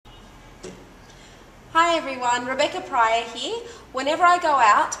Hi everyone, Rebecca Pryor here. Whenever I go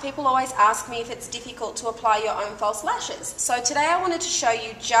out, people always ask me if it's difficult to apply your own false lashes. So today I wanted to show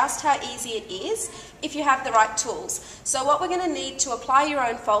you just how easy it is if you have the right tools. So what we're going to need to apply your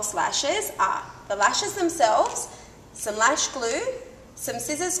own false lashes are the lashes themselves, some lash glue, some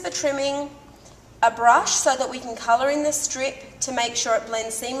scissors for trimming, a brush so that we can colour in the strip to make sure it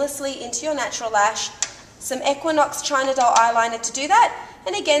blends seamlessly into your natural lash, some Equinox China Doll eyeliner to do that,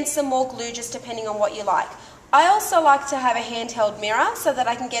 and again some more glue just depending on what you like. I also like to have a handheld mirror so that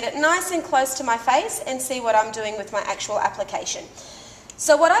I can get it nice and close to my face and see what I'm doing with my actual application.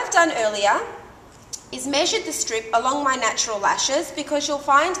 So what I've done earlier is measured the strip along my natural lashes, because you'll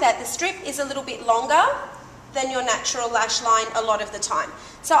find that the strip is a little bit longer than your natural lash line a lot of the time.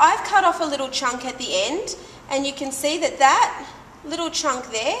 So I've cut off a little chunk at the end, and you can see that that little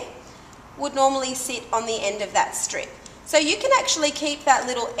chunk there would normally sit on the end of that strip. So you can actually keep that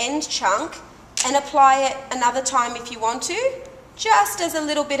little end chunk and apply it another time if you want to, just as a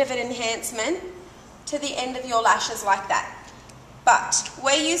little bit of an enhancement to the end of your lashes like that. But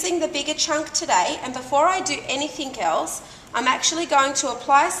we're using the bigger chunk today, and before I do anything else, I'm actually going to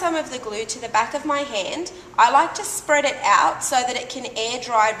apply some of the glue to the back of my hand. I like to spread it out so that it can air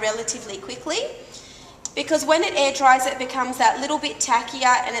dry relatively quickly, because when it air dries it becomes that little bit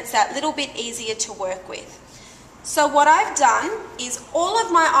tackier and it's that little bit easier to work with. So what I've done is all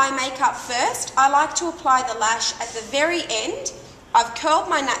of my eye makeup first, I like to apply the lash at the very end. I've curled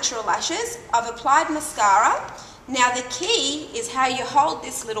my natural lashes, I've applied mascara. Now the key is how you hold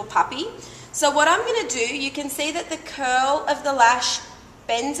this little puppy. So what I'm going to do, you can see that the curl of the lash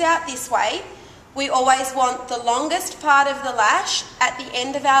bends out this way. We always want the longest part of the lash at the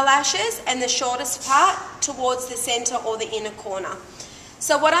end of our lashes and the shortest part towards the center or the inner corner.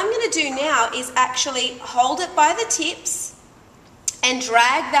 So what I'm going to do now is actually hold it by the tips and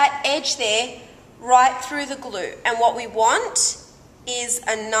drag that edge there right through the glue. And what we want is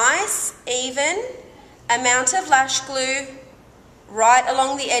a nice even amount of lash glue right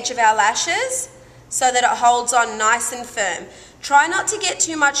along the edge of our lashes so that it holds on nice and firm. Try not to get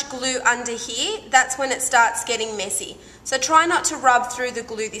too much glue under here, that's when it starts getting messy. So try not to rub through the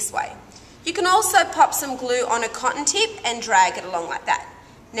glue this way. You can also pop some glue on a cotton tip and drag it along like that.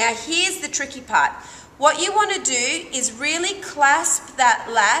 Now here's the tricky part. What you want to do is really clasp that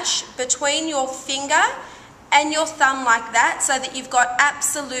lash between your finger and your thumb like that so that you've got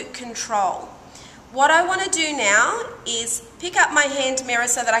absolute control. What I want to do now is pick up my hand mirror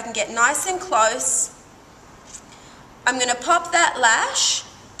so that I can get nice and close. I'm going to pop that lash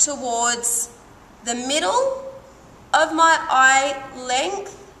towards the middle of my eye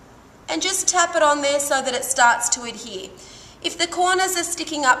length and just tap it on there so that it starts to adhere. If the corners are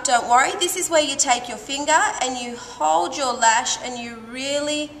sticking up, don't worry. This is where you take your finger and you hold your lash and you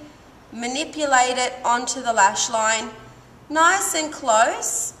really manipulate it onto the lash line, nice and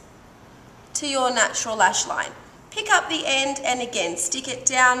close to your natural lash line. Pick up the end and again, stick it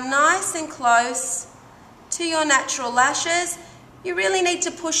down nice and close to your natural lashes. You really need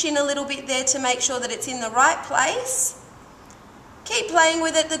to push in a little bit there to make sure that it's in the right place. Keep playing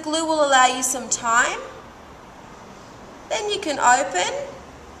with it. The glue will allow you some time. Then you can open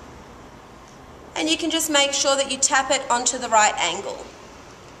and you can just make sure that you tap it onto the right angle.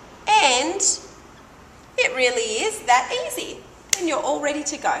 And it really is that easy. And you're all ready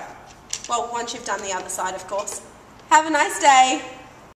to go. Well, once you've done the other side, of course. Have a nice day.